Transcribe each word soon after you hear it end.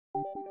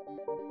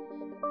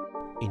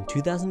In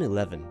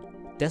 2011,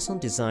 Deson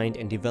designed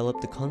and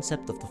developed the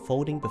concept of the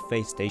folding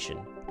buffet station,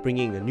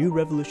 bringing a new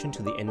revolution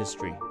to the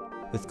industry.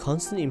 With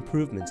constant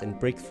improvements and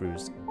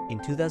breakthroughs, in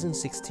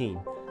 2016,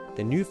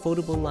 the new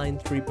foldable Line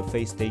 3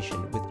 buffet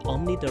station with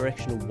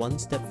omnidirectional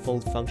one-step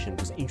fold function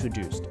was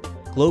introduced,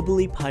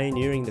 globally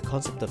pioneering the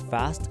concept of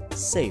fast,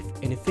 safe,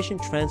 and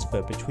efficient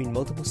transfer between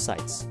multiple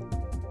sites.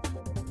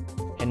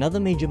 Another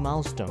major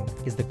milestone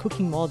is the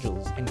cooking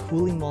modules and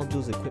cooling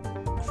modules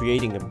equipment,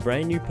 creating a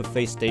brand new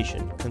buffet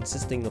station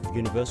consisting of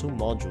universal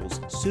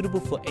modules suitable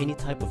for any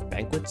type of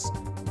banquets,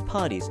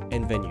 parties,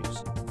 and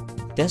venues.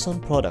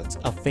 Deson products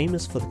are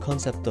famous for the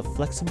concept of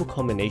flexible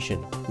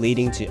combination,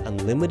 leading to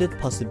unlimited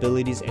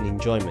possibilities and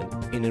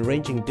enjoyment in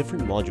arranging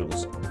different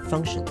modules,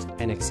 functions,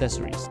 and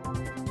accessories.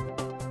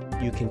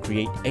 You can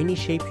create any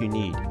shape you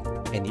need,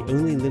 and the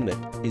only limit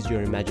is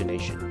your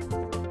imagination.